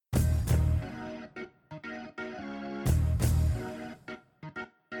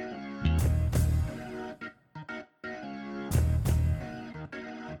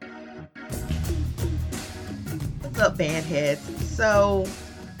up, bandheads? So,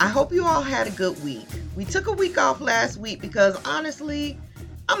 I hope you all had a good week. We took a week off last week because honestly,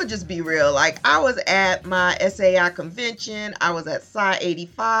 I'm gonna just be real. Like, I was at my SAI convention, I was at Psi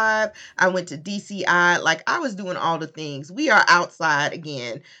 85, I went to DCI. Like, I was doing all the things. We are outside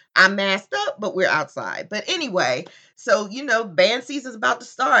again. I'm masked up, but we're outside. But anyway, so band season's about to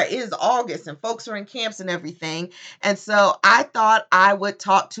start. It is August and folks are in camps and everything. And so I thought I would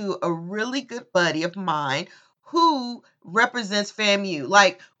talk to a really good buddy of mine who represents FAMU.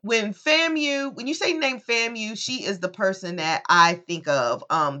 Like, when you say name FAMU, she is the person that I think of.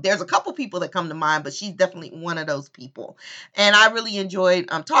 There's a couple people that come to mind, but she's definitely one of those people. And I really enjoyed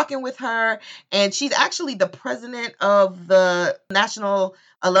talking with her. And she's actually the president of the National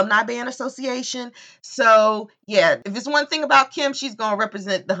Alumni Band Association. So yeah, if it's one thing about Kim, she's going to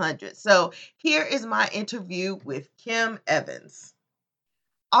represent the 100. So here is my interview with Kim Evans.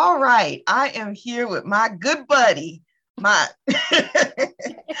 All right, I am here with my good buddy, a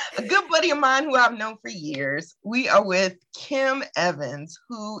good buddy of mine who I've known for years. We are with Kim Evans,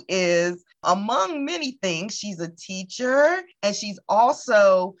 who is, among many things, she's a teacher and she's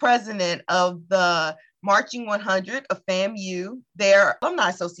also president of the Marching 100 of FAMU, their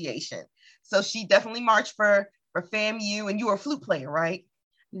alumni association. So she definitely marched for FAMU, and you were a flute player, right?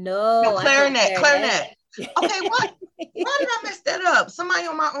 No, clarinet. Okay, what? Why did I mess that up? Somebody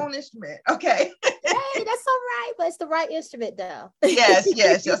on my own instrument. Okay. Hey, that's all right, but it's the right instrument though. yes,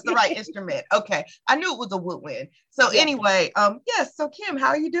 that's the right instrument. Okay. I knew it was a woodwind. So anyway, yes, so Kim, how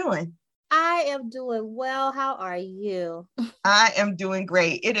are you doing? I am doing well. How are you? I am doing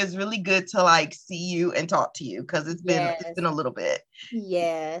great. It is really good to see you and talk to you because it's been a little bit.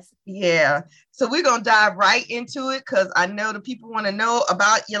 Yes. Yeah. So we're gonna dive right into it because I know the people want to know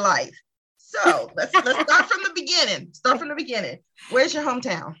about your life. So let's start from the beginning. Where's your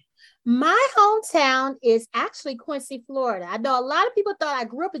hometown? My hometown is actually Quincy, Florida. I know a lot of people thought I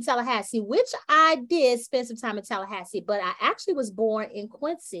grew up in Tallahassee, which I did spend some time in Tallahassee, but I actually was born in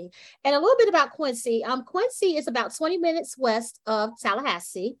Quincy. And a little bit about Quincy. Quincy is about 20 minutes west of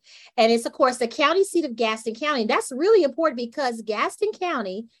Tallahassee. And it's, of course, the county seat of Gaston County. And that's really important because Gaston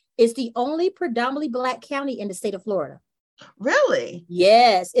County is the only predominantly Black county in the state of Florida. Really?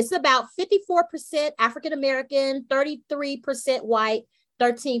 Yes. It's about 54% African-American, 33% white,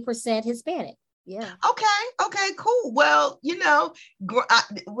 13% Hispanic. Yeah. Okay, cool. Well,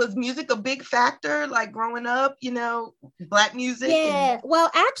 was music a big factor, like growing up, Black music? Yeah. Well,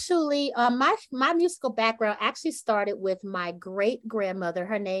 actually, my musical background actually started with my great grandmother.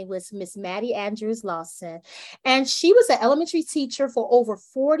 Her name was Miss Maddie Andrews Lawson, and she was an elementary teacher for over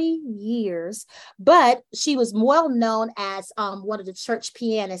 40 years. But she was well known as one of the church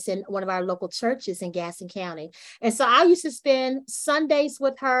pianists in one of our local churches in Gaston County. And so I used to spend Sundays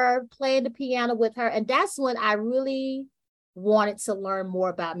with her, playing the piano with her, and that's when I really wanted to learn more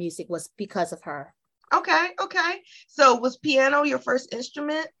about music, was because of her. Okay. So was piano your first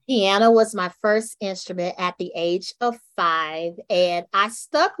instrument? Piano was my first instrument at the age of 5, and I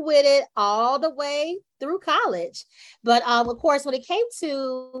stuck with it all the way through college. But of course, when it came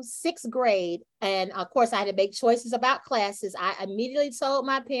to 6th grade, and of course I had to make choices about classes, I immediately told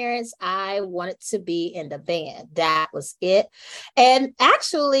my parents I wanted to be in the band. That was it. And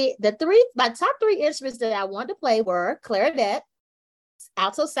actually, my top 3 instruments that I wanted to play were clarinet,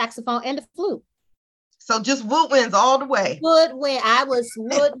 alto saxophone, and the flute. So just woodwinds all the way. Woodwind. I was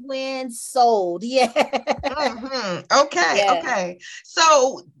woodwind sold. Yeah. Mm-hmm. Okay.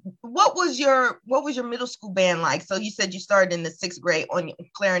 So what was your middle school band like? So you said you started in the 6th grade on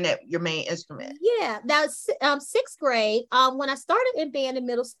clarinet, your main instrument. Yeah. Now 6th grade, when I started in band in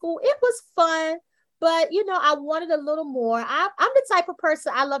middle school, it was fun, but I wanted a little more. I'm the type of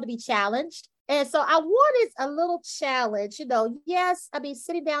person, I love to be challenged. And so I wanted a little challenge, yes,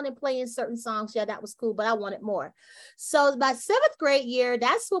 sitting down and playing certain songs, yeah, that was cool, but I wanted more. So my 7th grade year,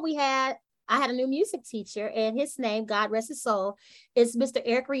 that's when I had a new music teacher, and his name, God rest his soul, is Mr.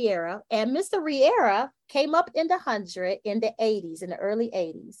 Eric Riera. And Mr. Riera came up in the 100 in the 80s, in the early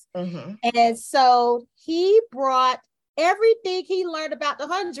 80s. Mm-hmm. And so he brought everything he learned about the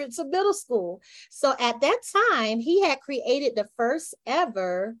 100 to middle school. So at that time, he had created the first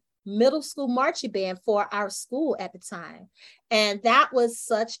ever middle school marching band for our school at the time. And that was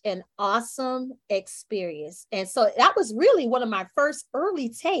such an awesome experience. And so that was really one of my first early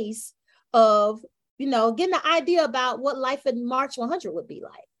tastes of, getting the idea about what life in March 100 would be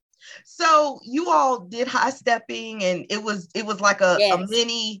like. So you all did high stepping, and it was like a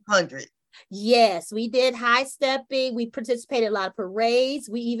mini 100. Yes, we did high stepping. We participated in a lot of parades.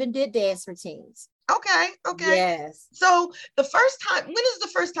 We even did dance routines. Okay. Yes. So when is the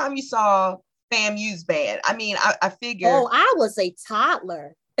first time you saw FAMU's band? I mean, I figured. Oh, I was a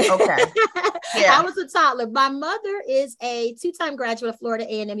toddler. Okay. Yeah. I was a toddler. My mother is a two-time graduate of Florida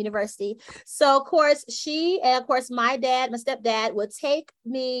A&M University. So, of course, she and, of course, my stepdad would take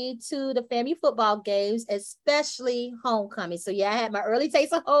me to the FAMU football games, especially homecoming. So, yeah, I had my early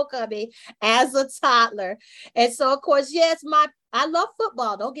taste of homecoming as a toddler. And so, of course, yes, I love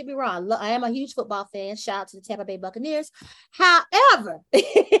football. Don't get me wrong. I am a huge football fan. Shout out to the Tampa Bay Buccaneers. However,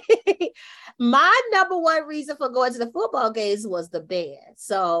 my number one reason for going to the football games was the band.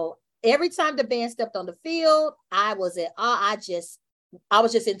 So every time the band stepped on the field, I was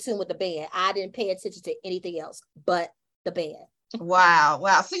just in tune with the band. I didn't pay attention to anything else but the band. Wow.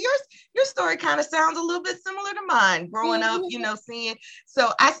 So your story kind of sounds a little bit similar to mine. Growing up, seeing. So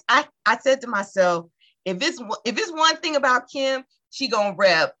I said to myself, if it's one thing about Kim, she gonna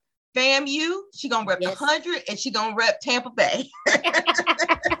rep FAMU, she gonna rep the 100, and she gonna rep Tampa Bay.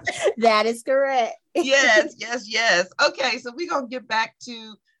 That is correct. Yes. Okay, so we're gonna get back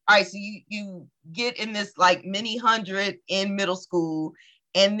to, all right, so you get in this like mini 100 in middle school,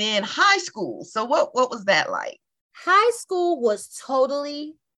 and then high school. So what was that like? High school was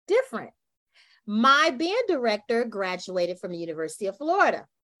totally different. My band director graduated from the University of Florida.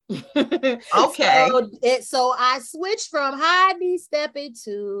 Okay. So I switched from high knee stepping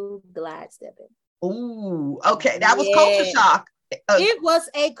to glide stepping. Ooh, okay. That was culture shock. It was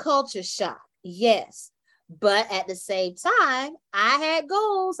a culture shock, yes. But at the same time, I had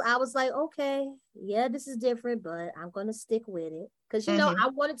goals. I was like, okay, yeah, this is different, but I'm gonna stick with it. Because I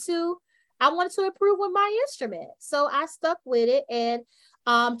wanted to improve with my instrument. So I stuck with it. And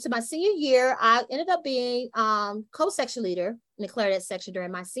to my senior year, I ended up being co-section leader in the clarinet section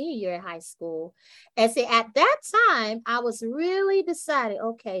during my senior year in high school. And so at that time, I was really deciding,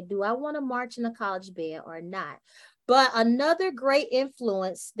 okay, do I want to march in a college band or not? But another great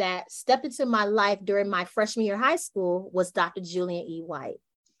influence that stepped into my life during my freshman year of high school was Dr. Julian E. White.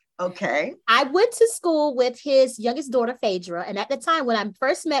 Okay. I went to school with his youngest daughter, Phaedra. And at the time when I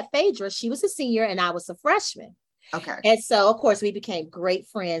first met Phaedra, she was a senior and I was a freshman. Okay. And so, of course, we became great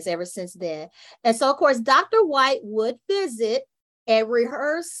friends ever since then. And so, of course, Dr. White would visit and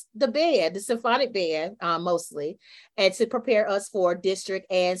rehearse the band, the symphonic band, mostly, and to prepare us for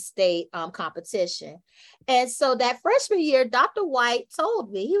district and state competition. And so that freshman year, Dr. White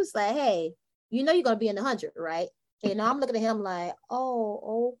told me, he was like, hey, you're going to be in the 100, right? And I'm looking at him like,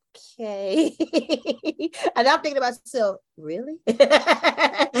 oh, okay. And I'm thinking to myself, really? Am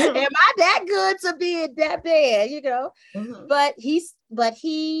I that good to be in that band? Mm-hmm. But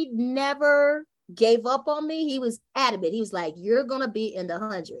he never gave up on me. He was adamant. He was like, you're going to be in the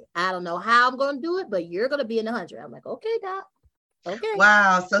 100. I don't know how I'm going to do it, but you're going to be in the 100. I'm like, okay, Doc. Okay.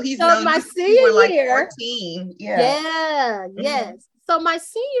 Wow. So he's known my senior year, like 14. Yeah. Yes. So my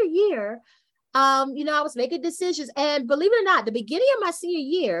senior year, I was making decisions, and believe it or not, the beginning of my senior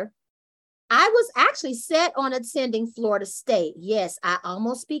year, I was actually set on attending Florida State. Yes, I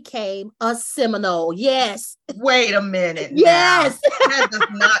almost became a Seminole. Yes. Wait a minute. Yes. That does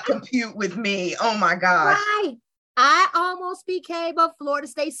not compute with me. Oh my gosh. Right. I almost became a Florida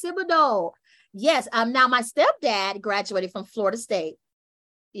State Seminole. Yes. Now my stepdad graduated from Florida State.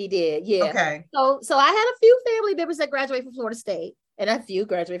 He did. Yeah. Okay. So I had a few family members that graduated from Florida State. And a few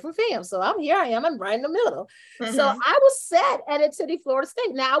graduated from FAM. So I'm right in the middle. Mm-hmm. So I was set at attending Florida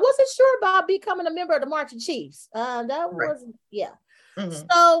State. Now I wasn't sure about becoming a member of the Marching Chiefs. Wasn't. Mm-hmm.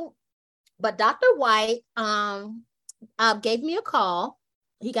 So, but Dr. White gave me a call.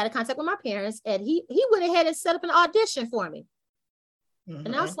 He got in contact with my parents, and he went ahead and set up an audition for me. Mm-hmm.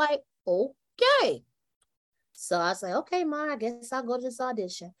 And I was like, okay. So I was like, okay, Mom, I guess I'll go to this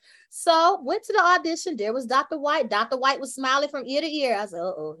audition. So went to the audition. There was Dr. White. Dr. White was smiling from ear to ear. I was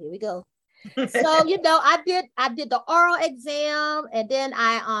like, here we go. So, I did the oral exam, and then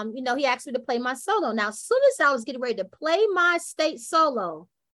he asked me to play my solo. Now, as soon as I was getting ready to play my state solo,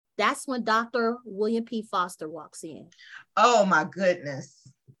 that's when Dr. William P. Foster walks in. Oh my goodness.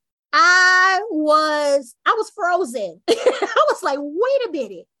 I was frozen. I was like, wait a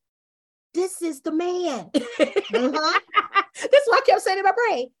minute. This is the man. Mm-hmm. That's what I kept saying in my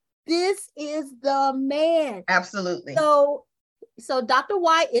brain. This is the man. Absolutely. So Dr.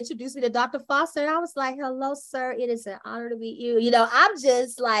 White introduced me to Dr. Foster, and I was like, hello, sir. It is an honor to meet you. I'm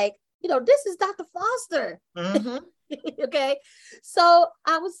just like, this is Dr. Foster. Mm-hmm. Okay. So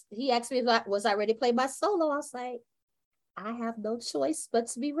he asked me if I was ready to play my solo. I was like, I have no choice but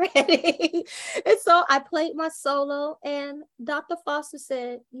to be ready. And so I played my solo, and Dr. Foster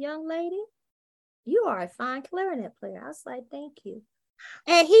said, young lady, you are a fine clarinet player. I was like, thank you.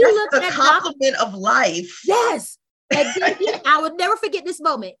 And he looked at the compliment of life. Yes. And then I would never forget this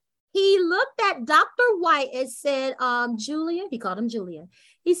moment. he looked at Dr. White and said, Julian, he called him Julian.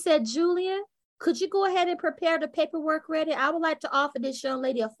 He said, Julian, could you go ahead and prepare the paperwork ready? I would like to offer this young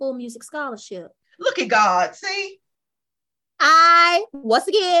lady a full music scholarship. Look at God. See? Once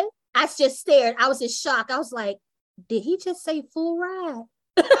again, I just stared. I was in shock. I was like, did he just say full ride?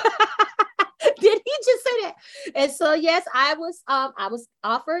 Did he just say that? And so, yes, I was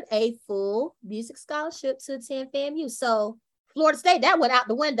offered a full music scholarship to attend FAMU. So Florida State, that went out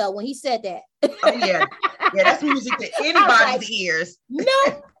the window when he said that. Oh, yeah. Yeah, that's music to anybody's ears.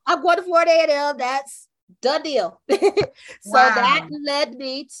 No, I'm going to Florida A&M. That's done deal. So that led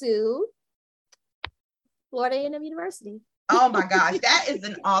me to Florida A&M University. Oh my gosh, that is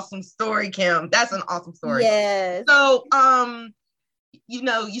an awesome story, Kim. That's an awesome story. Yes. So,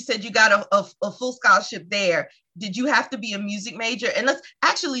 you said you got a full scholarship there. Did you have to be a music major? And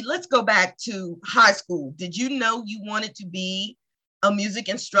let's go back to high school. Did you know you wanted to be a music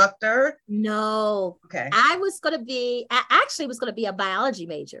instructor? No. Okay. I actually was going to be a biology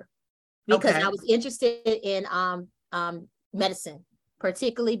major because I was interested in medicine,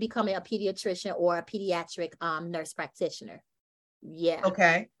 particularly becoming a pediatrician or a pediatric nurse practitioner. Yeah.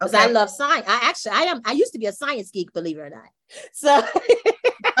 Okay. Because I love science. I used to be a science geek, believe it or not. So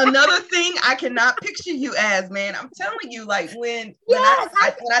another thing I cannot picture you as, man. I'm telling you, like when I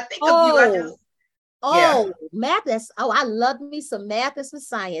think of you, math I love me some math and some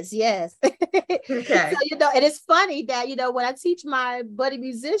science. Yes. Okay. So, and it's funny that, when I teach my buddy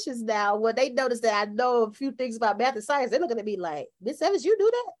musicians now, when they notice that I know a few things about math and science, they're looking at me like, Miss Evans, you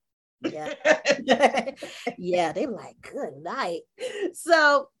do that? Yeah. Yeah, they were like, good night.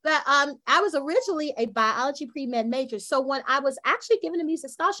 So I was originally a biology pre-med major. So when I was actually given a music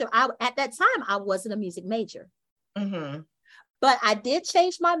scholarship, at that time I wasn't a music major. Mm-hmm. But I did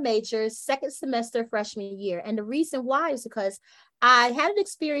change my major second semester freshman year. And the reason why is because I had an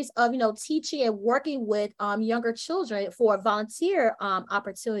experience of, teaching and working with younger children for a volunteer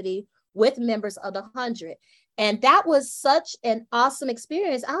opportunity with members of the 100. And that was such an awesome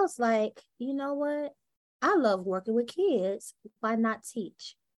experience. I was like, you know what? I love working with kids. Why not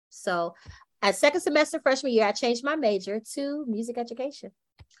teach? So at second semester freshman year, I changed my major to music education.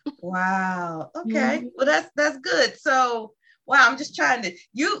 Wow. Okay. Well, that's good. So, wow, I'm just trying to,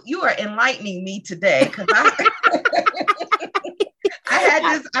 you are enlightening me today because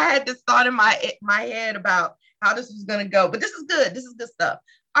I had this thought in my head about how this was going to go, but this is good. This is good stuff.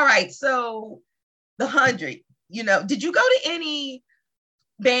 All right. So the 100, did you go to any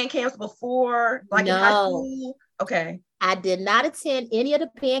band camps before, like in high school? Okay. I did not attend any of the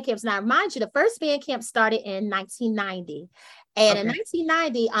band camps. Now, mind you, the first band camp started in 1990. And in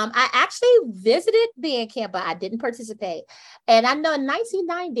 1990, I actually visited band camp, but I didn't participate. And I know in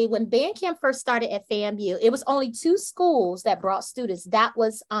 1990, when band camp first started at FAMU, it was only 2 schools that brought students. That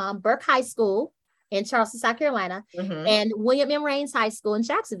was Burke High School in Charleston, South Carolina, and William M. Raines High School in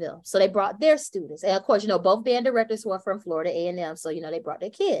Jacksonville. So they brought their students. And of course, both band directors were from Florida A&M. So, they brought their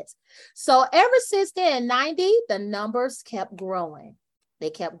kids. So ever since then, 90, the numbers kept growing. They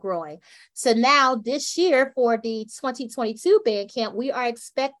kept growing. So now this year for the 2022 band camp, we are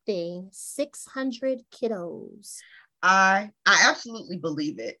expecting 600 kiddos. I absolutely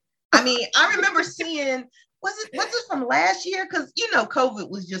believe it. I mean, I remember seeing, was it from last year? Because, COVID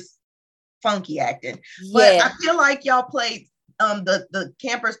was just funky acting. But I feel like y'all played, the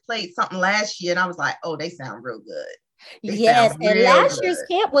campers played something last year and I was like, oh, they sound real good. Yes, and last year's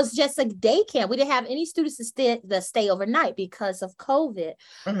camp was just a day camp. We didn't have any students to stay overnight because of COVID.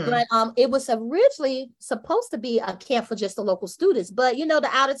 But it was originally supposed to be a camp for just the local students. But the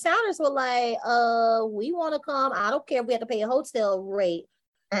out of towners were like, we want to come. I don't care if we have to pay a hotel rate.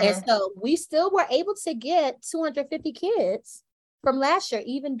 And so we still were able to get 250 kids from last year,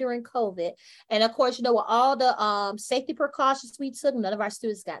 even during COVID. And of course, with all the safety precautions we took, none of our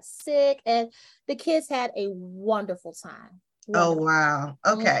students got sick, and the kids had a wonderful time. Oh, wow.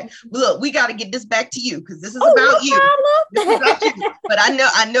 Okay. Look, we got to get this back to you because this is about you. This is about you. But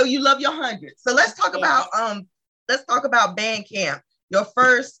I know you love your 100. So let's talk about band camp, your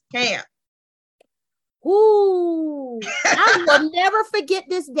first camp. Ooh, I will never forget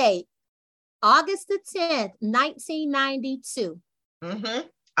this date. August the 10th, 1992.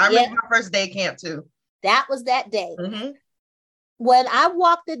 I remember my first day camp too. That was that day. When I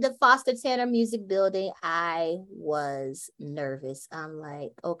walked in the Foster Tanner Music Building, I was nervous. I'm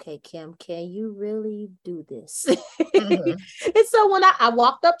like, okay, Kim, can you really do this? And so when I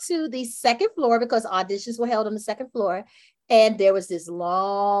walked up to the second floor, because auditions were held on the second floor, and there was this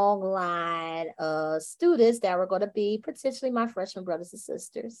long line of students that were going to be potentially my freshman brothers and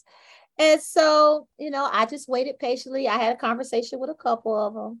sisters. And so, I just waited patiently. I had a conversation with a couple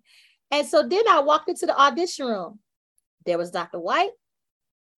of them. And so then I walked into the audition room. There was Dr. White,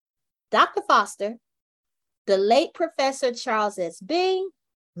 Dr. Foster, the late Professor Charles S. Bing.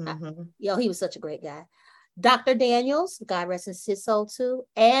 He was such a great guy. Dr. Daniels, God rest his soul too,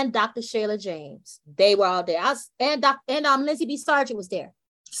 and Dr. Shayla James. They were all there. And Lindsay B. Sargent was there.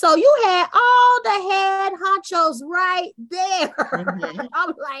 So you had all the head honchos right there.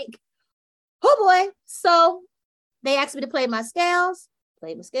 I'm like, oh boy. So they asked me to play my scales,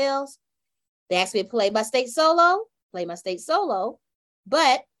 played my scales. They asked me to play my state solo, play my state solo.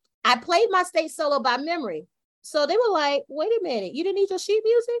 But I played my state solo by memory. So they were like, wait a minute, you didn't need your sheet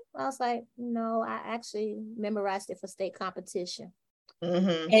music? I was like, no, I actually memorized it for state competition.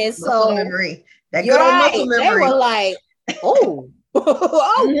 And so muscle memory. That good old muscle memory. They were like, oh,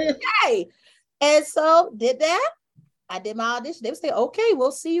 okay. And so did that. I did my audition. They would say, okay,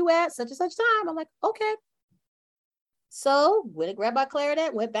 we'll see you at such and such time. I'm like, okay. So went and grabbed my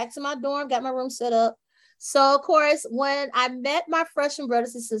clarinet, went back to my dorm, got my room set up. So, of course, when I met my freshman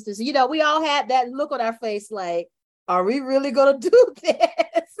brothers and sisters, we all had that look on our face like, are we really going to do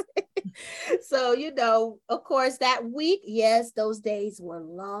this? So, of course, that week, yes, those days were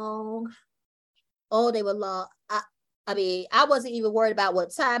long. Oh, they were long. I wasn't even worried about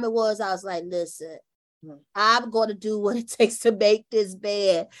what time it was. I was like, listen, I'm going to do what it takes to make this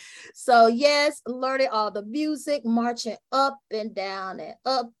band. So yes, learning all the music, marching up and down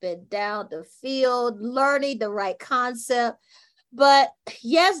the field, learning the right concept. But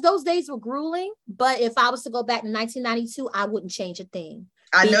yes, those days were grueling. But if I was to go back to 1992, I wouldn't change a thing.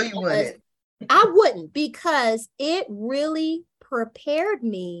 I know you wouldn't. I wouldn't, because it really prepared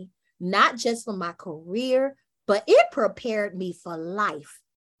me, not just for my career, but it prepared me for life.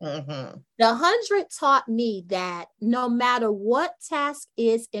 The 100 taught me that no matter what task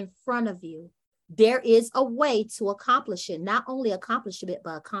is in front of you, there is a way to accomplish it. Not only accomplish it,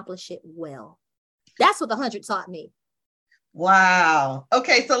 but accomplish it well. That's what the 100 taught me. Wow.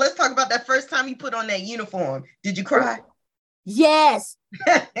 Okay, so let's talk about that first time you put on that uniform. Did you cry? Yes.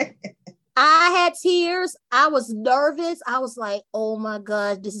 I had tears. I was nervous. I was like, oh my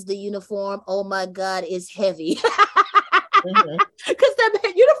God, this is the uniform. Oh my God, it's heavy. Because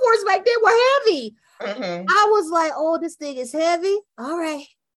the uniforms back then were heavy. I was like, oh, this thing is heavy. All right.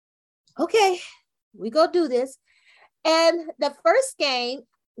 Okay, we go do this. And the first game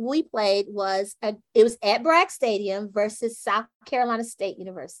we played was at Bragg Stadium versus South Carolina State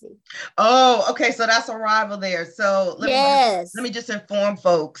University. Oh, okay. So that's a rival there. So let me just inform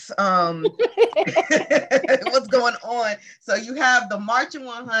folks what's going on. So you have the Marching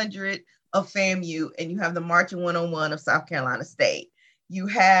 100 of FAMU, and you have the Marching 101 of South Carolina State. You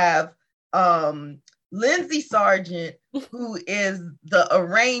have Lindsay Sargent, who is the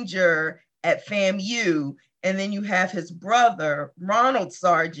arranger at FAMU, and then you have his brother, Ronald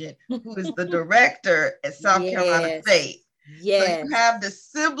Sargent, who is the director at South Carolina State. Yes. So you have the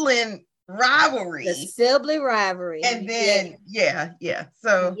sibling rivalry. And then,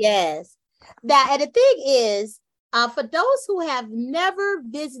 So yes. Now, and the thing is, for those who have never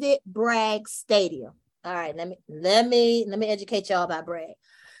visited Bragg Stadium, all right, let me educate y'all about Bragg.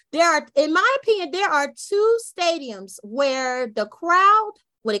 In my opinion, there are two stadiums where the crowd,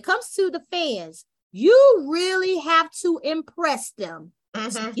 when it comes to the fans, you really have to impress them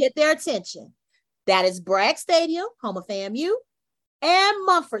to get their attention. That is Bragg Stadium, home of FAMU, and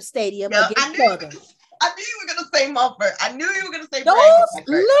Mumford Stadium against Southern. I knew you were going to say Mumford. I knew you were going to say Bragg.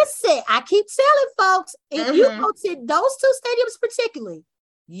 Listen, I keep telling folks, if you go to those two stadiums particularly,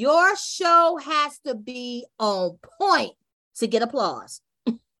 your show has to be on point to get applause.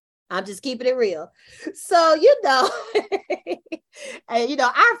 I'm just keeping it real. So,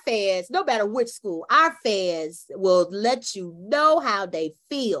 our fans, no matter which school, our fans will let you know how they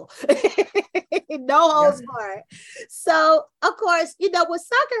feel. No holds barred. So, of course, with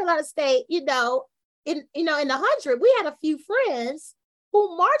South Carolina State, in the 100, we had a few friends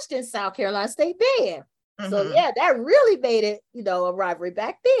who marched in South Carolina State band. So, that really made it, a rivalry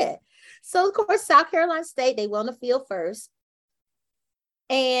back then. So, of course, South Carolina State, they won the field first.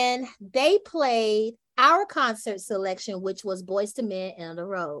 And they played our concert selection, which was Boyz II Men and The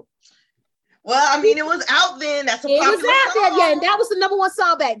Road. Well, I mean, it was out then. That's a popular song. Yeah, and that was the number one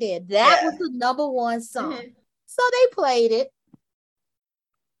song back then. That was the number one song. So they played it.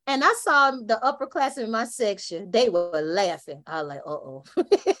 And I saw the upperclassmen in my section. They were laughing. I was like, uh-oh.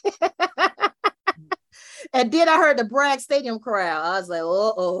 And then I heard the Bragg Stadium crowd. I was like,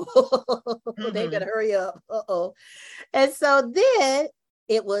 uh-oh. They better hurry up. Uh-oh. And so then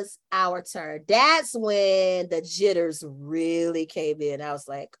it was our turn. That's when the jitters really came in. I was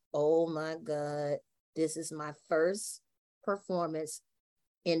like, oh my God, this is my first performance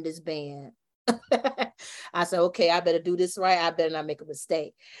in this band. I said, okay, I better do this right. I better not make a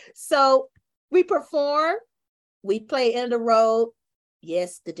mistake. So we performed, we played End of the Road.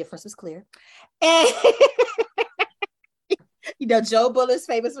 Yes, the difference was clear. And Joe Bullett's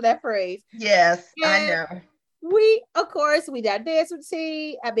famous for that phrase. Yes, and I know. We, of course, we did dance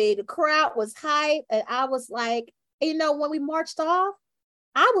routine. I mean, the crowd was hype. And I was like, when we marched off,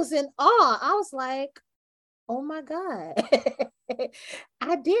 I was in awe. I was like, oh my God,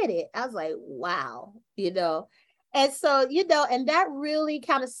 I did it. I was like, wow, And so, and that really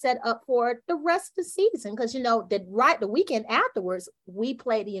kind of set up for the rest of the season. Because, the weekend afterwards, we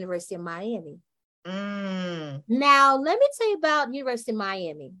played the University of Miami. Now, let me tell you about University of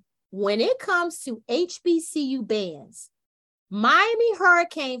Miami. When it comes to HBCU bands, Miami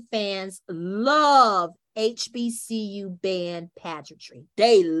Hurricane fans love HBCU band pageantry.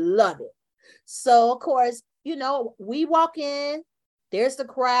 They love it. So, of course, we walk in, there's the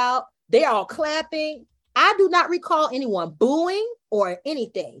crowd, they're all clapping. I do not recall anyone booing or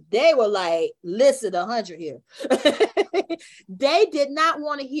anything. They were like, listen, 100 here. They did not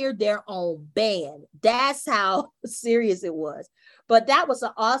want to hear their own band. That's how serious it was. But that was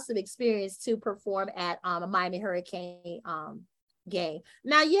an awesome experience to perform at a Miami Hurricane game.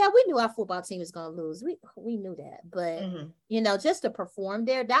 Now, yeah, we knew our football team was going to lose. We knew that. But, just to perform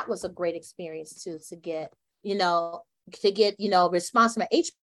there, that was a great experience too, to get response from an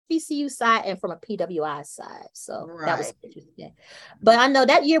HBCU side and from a PWI side. So That was interesting. But I know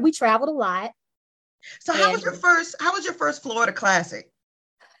that year we traveled a lot. So how was your first Florida Classic?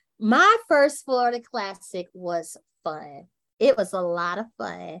 My first Florida Classic was fun. It was a lot of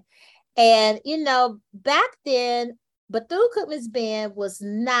fun. And, back then, Bethune-Cookman's band was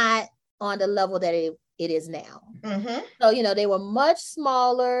not on the level that it is now. So, they were much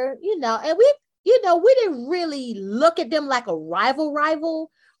smaller, and we didn't really look at them like a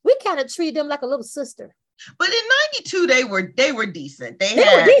rival. We kind of treated them like a little sister. But in '92, they were decent. They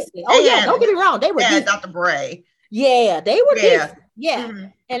were decent. Oh yeah, don't get me wrong. They were decent. Dr. Bray. Yeah, they were decent. Yeah.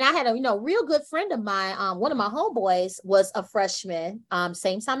 And I had a real good friend of mine. One of my homeboys was a freshman,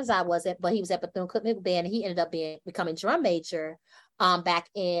 same time as I was but he was at Bethune-Cookman band, and he ended up becoming drum major back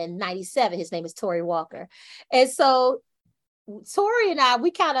in '97. His name is Tori Walker. And so Tori and I,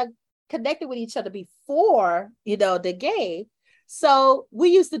 we kind of connected with each other before, the game. So we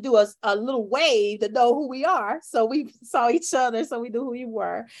used to do a little wave to know who we are. So we saw each other, so we knew who we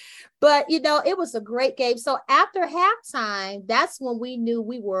were. But, it was a great game. So after halftime, that's when we knew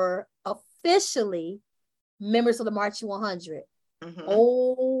we were officially members of the Marching 100.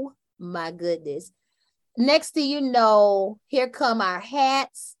 Oh, my goodness. Next thing you know, here come our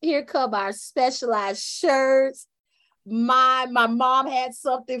hats. Here come our specialized shirts. My mom had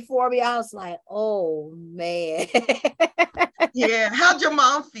something for me. I was like, oh, man. Yeah. How'd your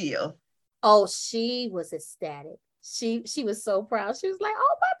mom feel? Oh, she was ecstatic. She was so proud. She was like,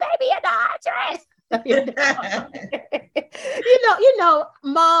 oh, my baby in the dress.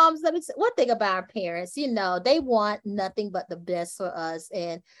 Moms, let me say one thing about our parents, they want nothing but the best for us.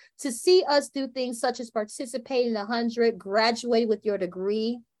 And to see us do things such as participate in 100, graduate with your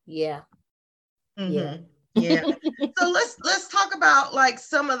degree. Yeah. Yeah. Yeah. So let's talk about like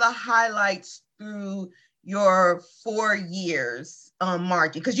some of the highlights through your 4 years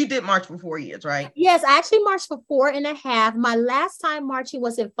marching, because you did march for 4 years, right? Yes, I actually marched for 4.5. My last time marching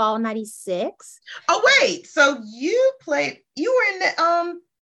was in fall '96. Oh wait, so you were in the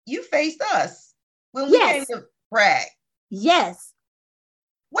you faced us when we came to Bragg. Yes.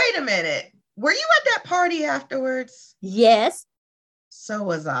 Wait a minute, were you at that party afterwards? Yes. So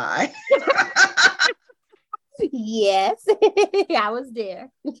was I. Yes, I was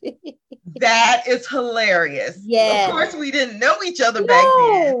there. That is hilarious. Yeah. Of course, we didn't know each other back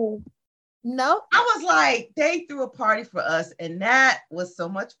then. No. I was like, they threw a party for us, and that was so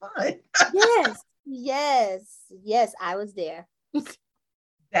much fun. Yes, I was there.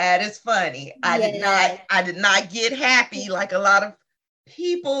 That is funny. I did not get happy like a lot of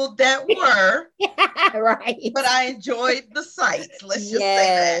people that were. Right. But I enjoyed the sights. Let's just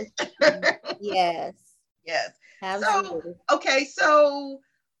say that. Yes. Yes. Absolutely. So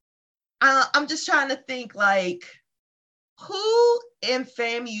I'm just trying to think, like, who in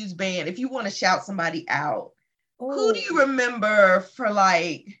FAMU's band, if you want to shout somebody out, who do you remember for,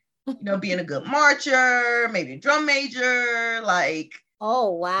 like, being a good marcher, maybe a drum major, like?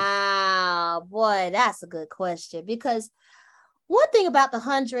 Oh, wow. Boy, that's a good question, because one thing about the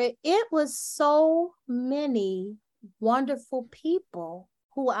 100, it was so many wonderful people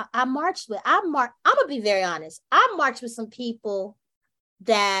who I marched with. I'm gonna be very honest. I marched with some people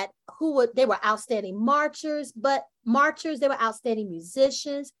that they were outstanding marchers, they were outstanding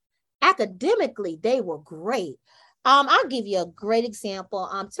musicians. Academically, they were great. I'll give you a great example.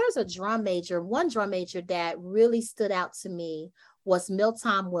 In terms of drum major, one drum major that really stood out to me was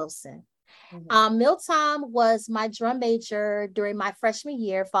Milton Wilson. Mm-hmm. Milton was my drum major during my freshman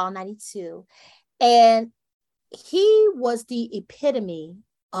year, fall 92. And he was the epitome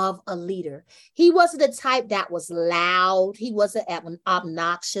of a leader. He wasn't the type that was loud. He wasn't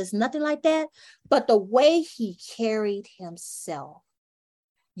obnoxious, nothing like that. But the way he carried himself,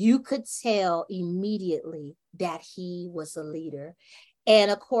 you could tell immediately that he was a leader.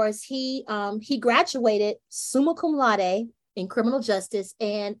 And of course, he graduated summa cum laude in criminal justice,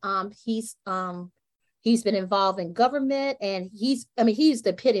 and he's been involved in government, and he's the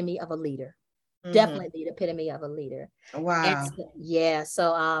epitome of a leader. Mm-hmm. Definitely the epitome of a leader. Wow.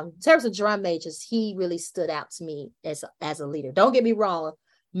 So in terms of drum majors, he really stood out to me as a leader. Don't get me wrong,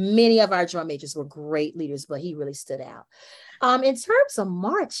 many of our drum majors were great leaders, but he really stood out. In terms of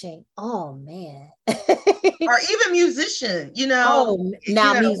marching, oh man. Or even musician,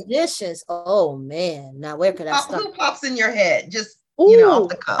 musicians, oh man. Now where could I start? Who pops in your head? Just off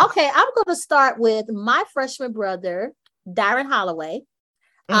the cuff. Okay, I'm going to start with my freshman brother, Dyron Holloway.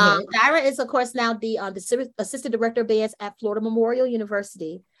 Mm-hmm. Dyron is, of course, now the assistant director of bands at Florida Memorial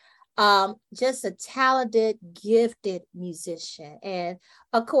University. Just a talented, gifted musician. And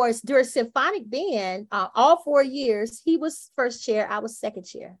of course, during symphonic band, all 4 years, he was first chair, I was second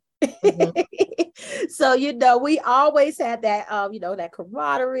chair. Mm-hmm. So, we always had that, that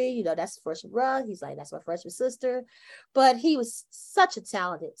camaraderie, that's freshman brother. He's like, that's my freshman sister. But he was such a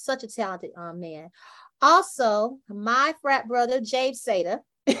talented man. Also, my frat brother, James Sada,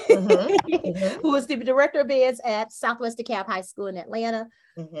 mm-hmm. who was the director of bands at Southwest DeKalb High School in Atlanta.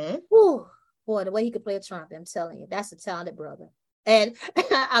 Mm-hmm. Whew, boy, the way he could play a trumpet, I'm telling you, that's a talented brother. And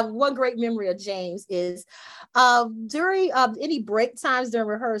one great memory of James is during any break times during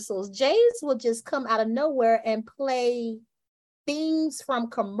rehearsals, James would just come out of nowhere and play themes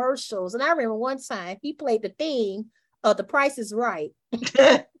from commercials. And I remember one time he played the theme of The Price is Right.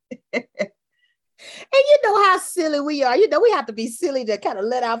 And you know how silly we are. We have to be silly to kind of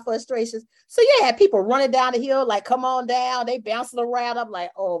let out frustrations. So you had people running down the hill, like, come on down. They bouncing around. I'm like,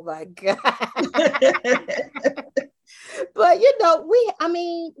 oh my God. But,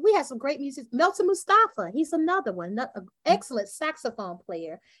 we had some great music. Melton Mustafa, he's another one, an excellent saxophone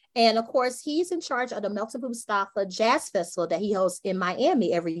player. And of course, he's in charge of the Melton Mustafa Jazz Festival that he hosts in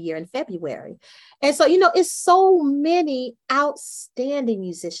Miami every year in February. And so, it's so many outstanding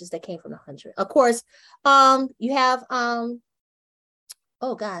musicians that came from the 100. Of course, you have, oh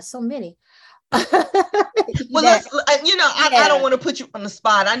God, so many. Well, I don't want to put you on the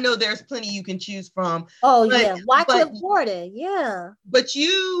spot. I know there's plenty you can choose from. Oh, yeah. Wycliffe Gordon. Yeah. But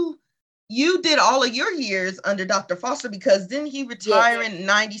you did all of your years under Dr. Foster, because didn't he retire in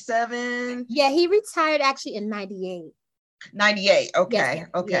 97? Yeah, he retired actually in 98. 98. Okay. Yes,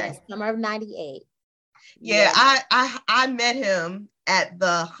 okay. Yes, summer of 98. Yeah, I met him at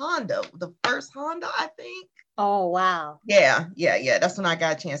the Honda, the first Honda, I think. Oh, wow. Yeah. That's when I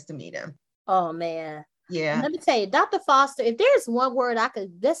got a chance to meet him. Oh, man. Yeah. Let me tell you, Dr. Foster, if there's one word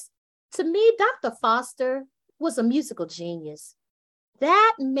to me, Dr. Foster was a musical genius.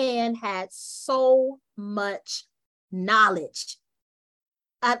 That man had so much knowledge.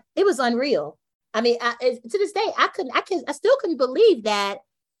 It was unreal. I mean, to this day, I still couldn't believe that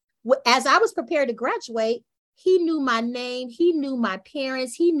as I was prepared to graduate, he knew my name, he knew my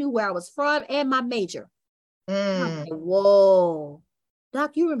parents, he knew where I was from and my major. Like, whoa.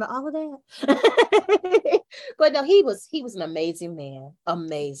 Doc, you remember all of that? But no, he was an amazing man.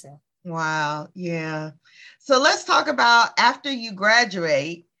 Amazing. Wow. Yeah. So let's talk about after you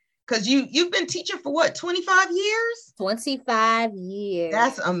graduate, because you've been teaching for what, 25 years? 25 years.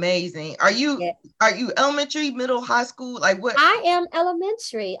 That's amazing. Are you elementary, middle, high school? Like what? I am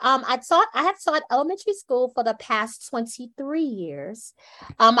elementary. I have taught elementary school for the past 23 years.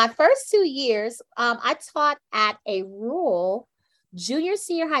 My first 2 years, I taught at a rural junior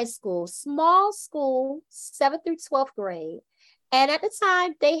senior high school, small school, 7th through 12th grade. And at the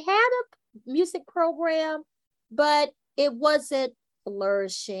time they had a music program, but it wasn't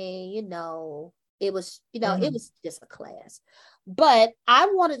flourishing, it was, it was just a class. But I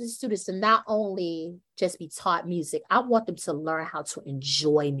wanted the students to not only just be taught music, I want them to learn how to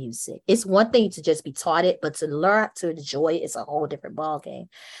enjoy music. It's one thing to just be taught it, but to learn to enjoy it is a whole different ballgame.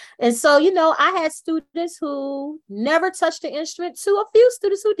 And so, I had students who never touched the instrument to a few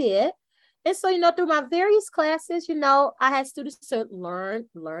students who did. And so, through my various classes, I had students to learn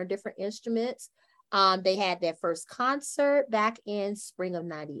different instruments. They had their first concert back in spring of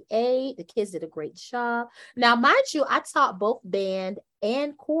 98. The kids did a great job. Now, mind you, I taught both band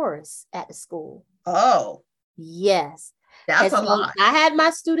and chorus at the school. Oh. Yes. That's a lot. I had my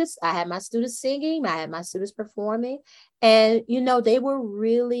students singing, I had my students performing, and they were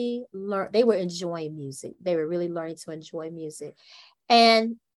really they were enjoying music. They were really learning to enjoy music.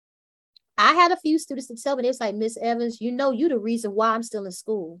 And I had a few students to tell me, it's like, Miss Evans, you're the reason why I'm still in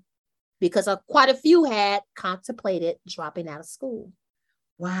school, because quite a few had contemplated dropping out of school.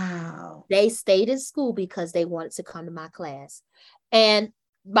 Wow. They stayed in school because they wanted to come to my class. And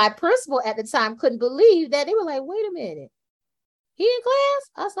my principal at the time couldn't believe that. They were like, wait a minute, he in class?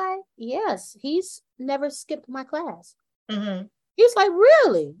 I was like, yes, he's never skipped my class. Mm-hmm. He's like,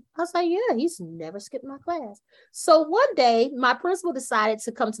 really? I was like, yeah, he's never skipped my class. So one day, my principal decided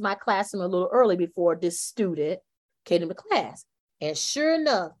to come to my classroom a little early before this student came to my class. And sure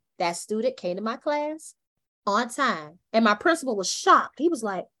enough, that student came to my class on time. And my principal was shocked. He was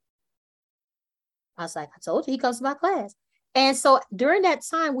like, I was like, I told you he comes to my class. And so during that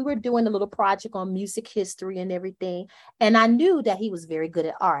time, we were doing a little project on music history and everything. And I knew that he was very good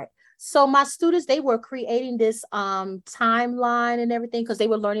at art. So my students, they were creating this timeline and everything because they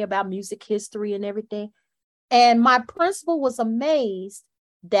were learning about music history and everything. And my principal was amazed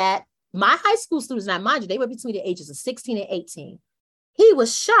that my high school students, now mind you, they were between the ages of 16 and 18. He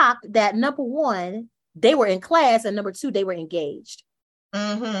was shocked that, number one, they were in class, and number two, they were engaged.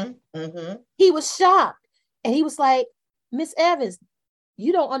 Mm-hmm. Mm-hmm. He was shocked. And he was like, Miss Evans,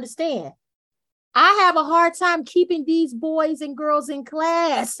 you don't understand. I have a hard time keeping these boys and girls in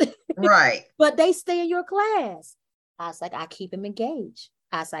class. Right. But they stay in your class. I was like, I keep them engaged.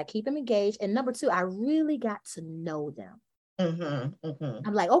 And number two, I really got to know them. Mm-hmm. Mm-hmm.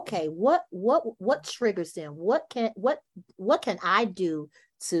 I'm like, okay, what triggers them? What can I do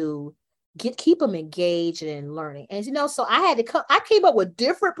to keep them engaged and learning? And so I came up with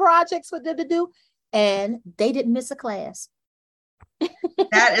different projects for them to do, and they didn't miss a class.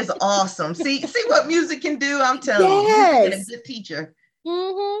 That is awesome. See what music can do. I'm telling you, you've been a good teacher.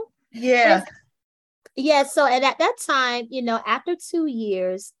 Mm-hmm. Yeah. Yeah. So, and at that time, after 2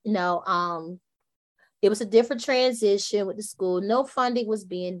 years, it was a different transition with the school. No funding was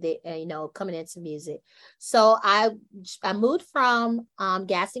being there, coming into music. So I moved from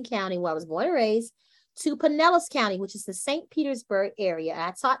Gaston County, where I was born and raised, to Pinellas County, which is the St. Petersburg area. And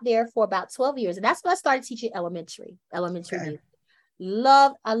I taught there for about 12 years. And that's when I started teaching elementary music.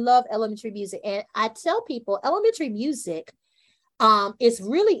 I love elementary music. And I tell people elementary music is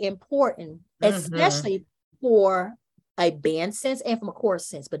really important, especially for a band sense and from a chorus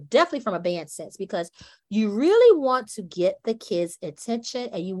sense, but definitely from a band sense, because you really want to get the kids' attention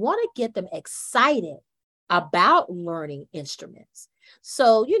and you want to get them excited about learning instruments.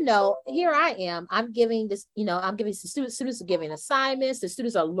 So, here I am, I'm giving this, I'm giving students are giving assignments. The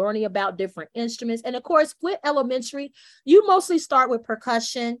students are learning about different instruments. And of course, with elementary, you mostly start with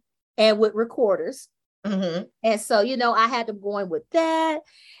percussion and with recorders. Mm-hmm. And so, I had them going with that.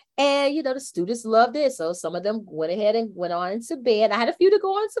 And, the students loved it. So some of them went ahead and went on into band. I had a few to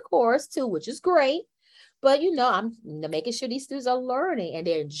go on to chorus too, which is great. But, I'm making sure these students are learning and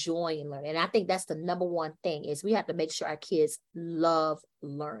they're enjoying learning. And I think that's the number one thing, is we have to make sure our kids love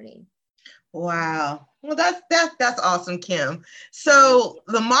learning. Wow. Well, that's awesome, Kim. So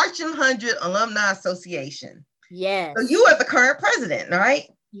the Marching 100 Alumni Association. Yes. So you are the current president, right?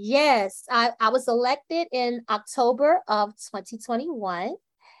 Yes. I was elected in October of 2021.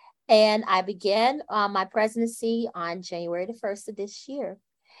 And I began my presidency on January the 1st of this year.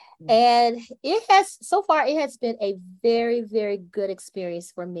 And it has been a very, very good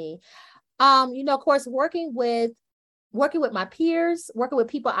experience for me. Of course, working with my peers, working with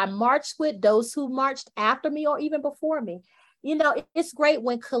people I marched with, those who marched after me or even before me. It's great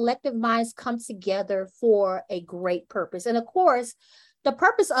when collective minds come together for a great purpose. And of course, the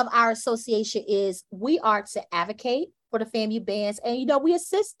purpose of our association is we are to advocate for the FAMU bands, and we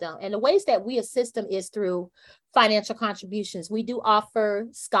assist them. And the ways that we assist them is through financial contributions. We do offer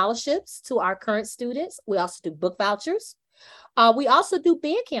scholarships to our current students. We also do book vouchers. We also do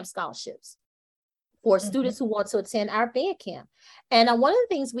band camp scholarships for students who want to attend our band camp. And one of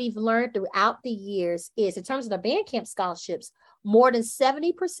the things we've learned throughout the years is, in terms of the band camp scholarships, more than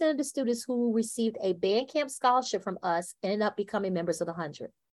 70% of the students who received a band camp scholarship from us ended up becoming members of the 100.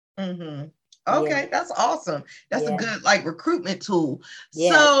 Mm-hmm. Okay, that's awesome. That's a good recruitment tool.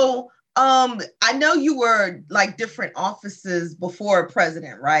 Yeah. So I know you were different offices before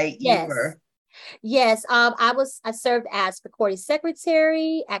president, right? Yes. Yes, I served as recording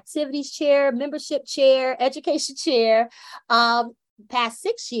secretary, activities chair, membership chair, education chair. Past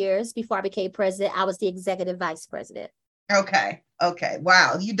 6 years before I became president, I was the executive vice president. Okay. Okay.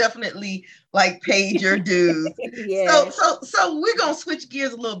 Wow. You definitely like paid your dues. So Yes. we're gonna switch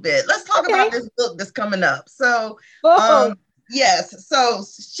gears a little bit. Let's talk Okay. about this book that's coming up. So Oh, yes. So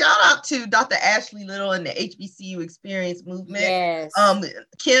shout out to Dr. Ashley Little and the HBCU Experience Movement. yes.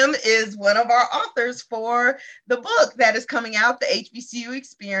 Kim is one of our authors for the book that is coming out, the HBCU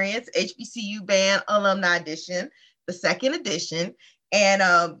Experience, HBCU Band Alumni Edition, the second edition. And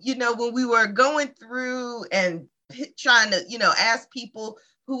when we were going through and trying to, ask people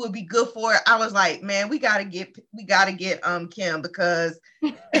who would be good for it, I was like, man, we gotta get Kim, because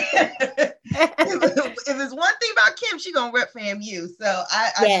if it's one thing about Kim, she gonna rep FAMU. So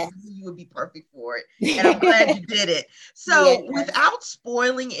I Yes. just knew you would be perfect for it, and I'm glad you did it. So Yes. without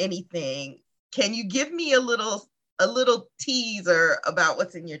spoiling anything, can you give me a little teaser about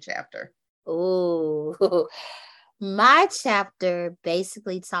what's in your chapter? Oh, my chapter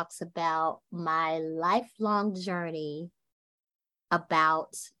basically talks about my lifelong journey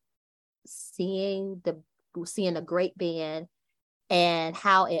about seeing a great band and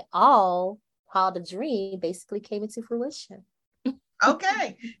how the dream basically came into fruition.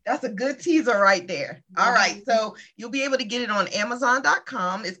 Okay, that's a good teaser right there. All right, so you'll be able to get it on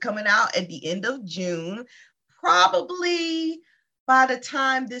Amazon.com. It's coming out at the end of June. Probably by the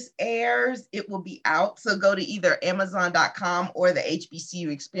time this airs, it will be out. So go to either Amazon.com or the HBCU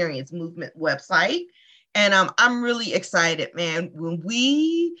Experience Movement website. And I'm really excited, man. When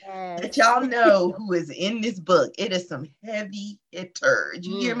we let y'all know who is in this book, it is some heavy hitters.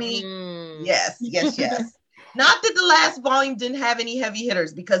 You hear me? Yes, yes, yes. Not that the last volume didn't have any heavy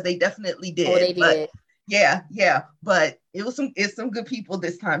hitters, because they definitely did. Oh, they did. Yeah. But it's some good people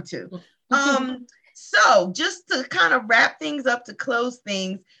this time too. So just to kind of wrap things up, to close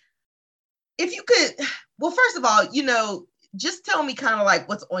things, if you could, well, first of all, just tell me kind of like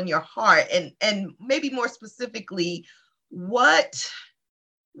what's on your heart, and maybe more specifically, what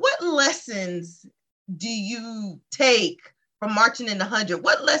lessons do you take from marching in the 100?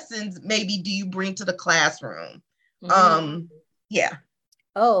 What lessons maybe do you bring to the classroom? Yeah.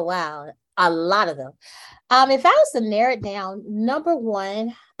 Oh, wow. A lot of them. If I was to narrow it down, number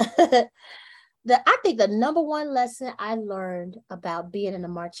one, I think the number one lesson I learned about being in the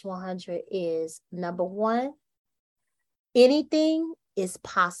March 100 is, number one, anything is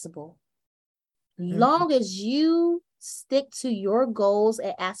possible. Long as you stick to your goals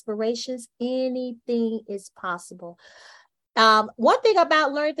and aspirations, anything is possible. One thing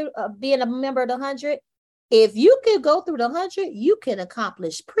about learning through being a member of the 100, if you can go through the 100, you can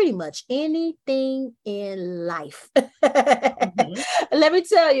accomplish pretty much anything in life. Let me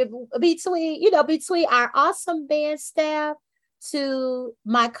tell you, between our awesome band staff to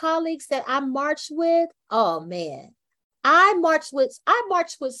my colleagues that I marched with, oh man, I marched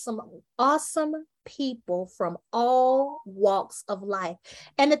with some awesome people from all walks of life.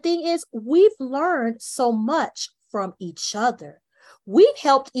 And the thing is, we've learned so much from each other. We've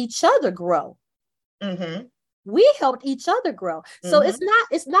helped each other grow. We helped each other grow. So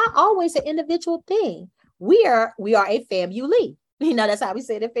it's not always an individual thing. We are a FAMU. That's how we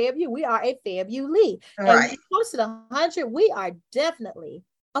say it at FAMU. We are a FAMU. And when it comes to the 100, we are definitely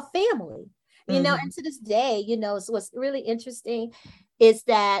a family. And to this day, so what's really interesting is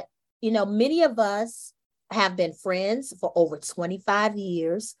that, many of us have been friends for over 25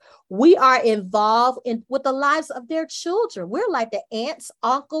 years. We are involved with the lives of their children. We're like the aunts,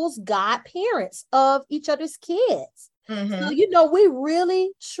 uncles, godparents of each other's kids. So, we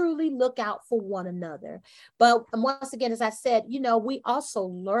really, truly look out for one another. But once again, as I said, we also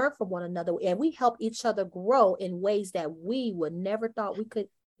learn from one another, and we help each other grow in ways that we would never thought we could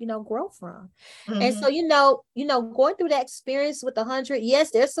grow from. And so, going through that experience with the 100,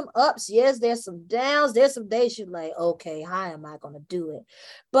 yes, there's some ups, yes, there's some downs, there's some days you're like, okay, how am I going to do it?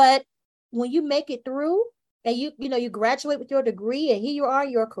 But when you make it through and you graduate with your degree, and here you are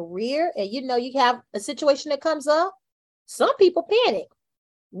in your career, and you have a situation that comes up, some people panic.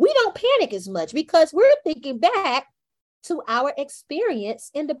 We don't panic as much because we're thinking back to our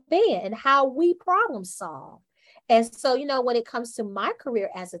experience in the band and how we problem solve. And so, when it comes to my career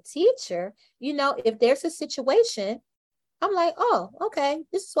as a teacher, if there's a situation, I'm like, oh, okay,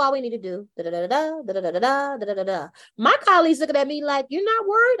 this is what we need to do. My colleagues looking at me like, you're not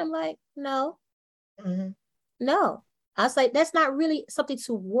worried? I'm like, no, no. I was like, that's not really something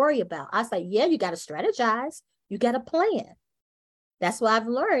to worry about. I was like, yeah, you got to strategize. You got a plan. That's what I've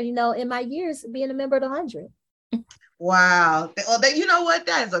learned, in my years being a member of the 100. Wow. Well, you know what?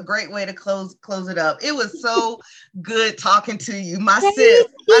 That is a great way to close it up. It was so good talking to you, my Thank sis,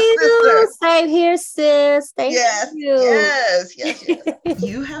 my you. sister. Same here, sis. Thank you. Yes.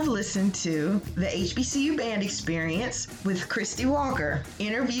 You have listened to the HBCU Band Experience with Christy Walker.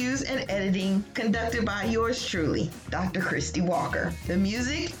 Interviews and editing conducted by yours truly, Dr. Christy Walker. The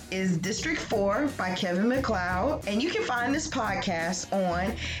music is District 4 by Kevin MacLeod, and you can find this podcast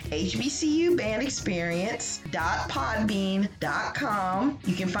on hbcubandexperience.podbean.com.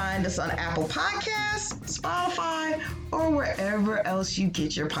 You can find us on Apple Podcasts, Spotify, or wherever else you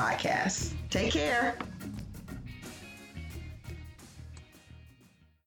get your podcasts. Take care.